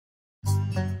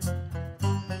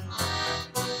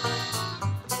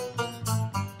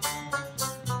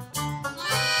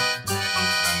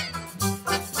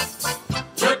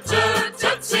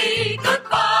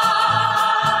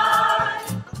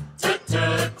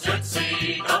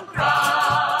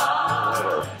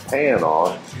pan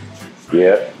on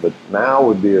yet, but now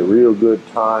would be a real good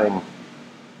time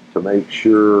to make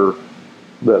sure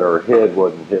that our head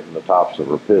wasn't hitting the tops of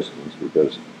our pistons,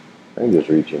 because I can just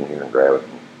reach in here and grab it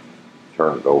and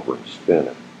turn it over and spin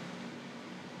it.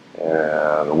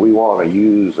 And we want to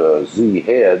use a Z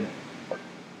head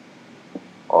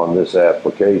on this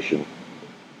application.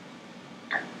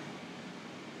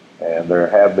 And there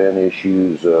have been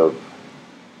issues of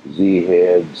Z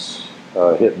heads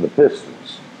hitting the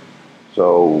pistons.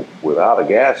 So without a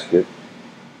gasket,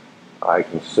 I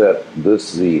can set this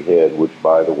Z head, which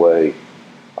by the way,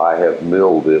 I have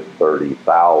milled it 30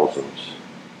 thousandths.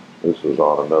 This was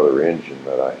on another engine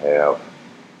that I have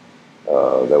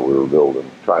that we were building,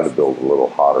 trying to build a little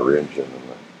hotter engine, and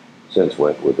since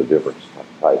went with a different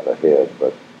type of head,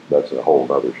 but that's a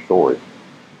whole other story.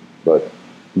 But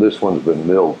this one's been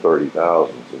milled 30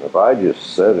 thousandths, and if I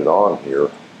just set it on here,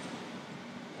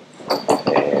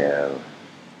 and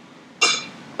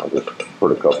I'll just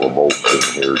put a couple of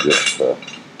bolts in here just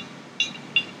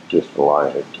to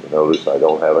line it. You notice I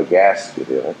don't have a gasket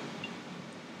in it.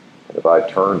 And if I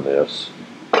turn this,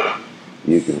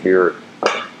 you can hear it.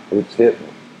 It's hitting.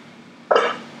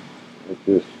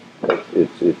 It's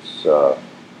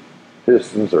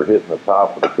pistons are hitting the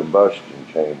top of the combustion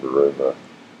chamber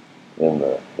in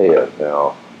the head.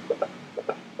 Now,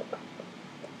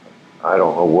 I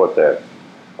don't know what that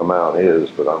amount is,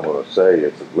 but I'm going to say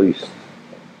it's at least,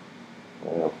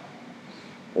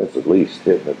 it's at least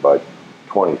hitting it by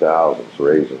 20 thousandths,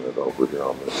 raising it over here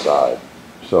on this side.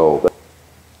 So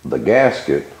the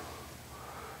gasket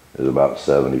is about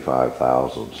 75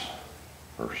 thousandths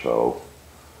or so.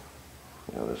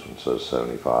 This one says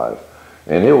 75.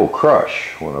 And it will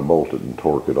crush when I bolt it and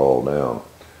torque it all down.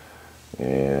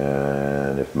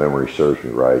 And if memory serves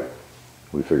me right,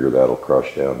 we figure that'll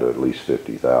crush down to at least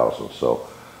 50 thousandths. So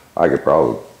I could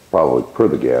probably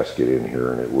put the gasket in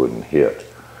here and it wouldn't hit.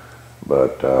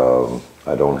 But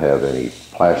I don't have any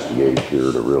plastic gauge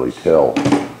here to really tell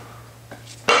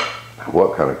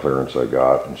what kind of clearance I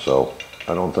got, and so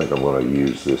I don't think I'm going to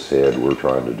use this head. We're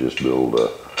trying to just build a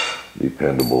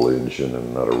dependable engine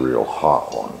and not a real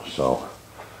hot one. So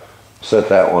set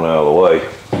that one out of the way.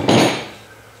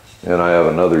 And I have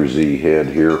another Z head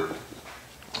here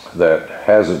that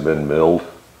hasn't been milled.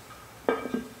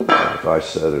 If I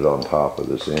set it on top of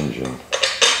this engine,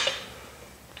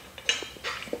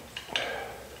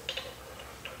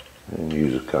 and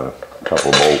use a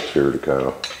couple bolts here to kind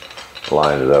of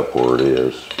line it up where it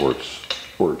is,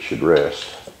 where it should rest.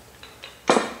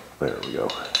 There we go.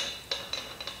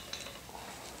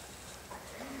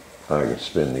 I can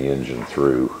spin the engine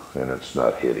through and it's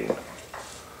not hitting.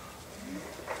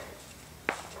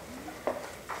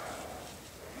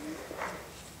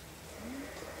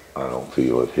 I don't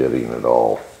feel it hitting at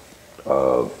all.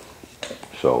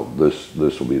 So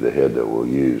this will be the head that we'll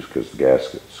use, because the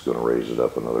gasket's going to raise it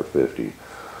up another 50.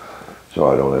 So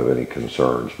I don't have any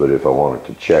concerns. But if I wanted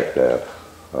to check that,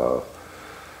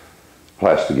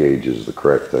 plastic gauge is the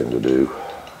correct thing to do,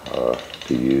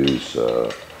 to use.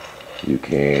 You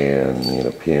can, in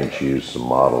a pinch, use some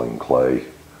modeling clay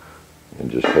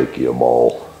and just take you a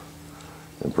ball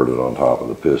and put it on top of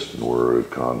the piston where it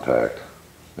would contact.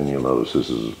 And you'll notice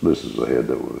this is a head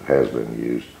that has been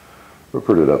used. We'll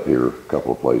put it up here a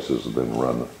couple of places and then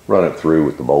run it through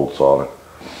with the bolts on it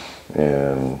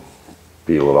and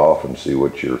peel it off and see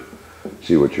what your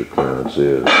clearance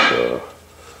is.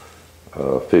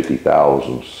 50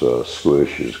 thousandths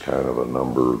squish is kind of a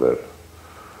number that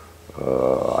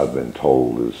I've been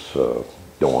told is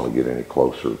don't want to get any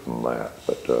closer than that.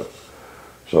 But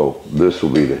so this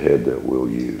will be the head that we'll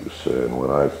use, and when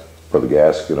I put the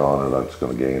gasket on it, it's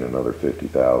going to gain another 50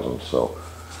 thousandths. So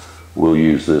we'll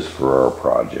use this for our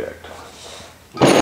project.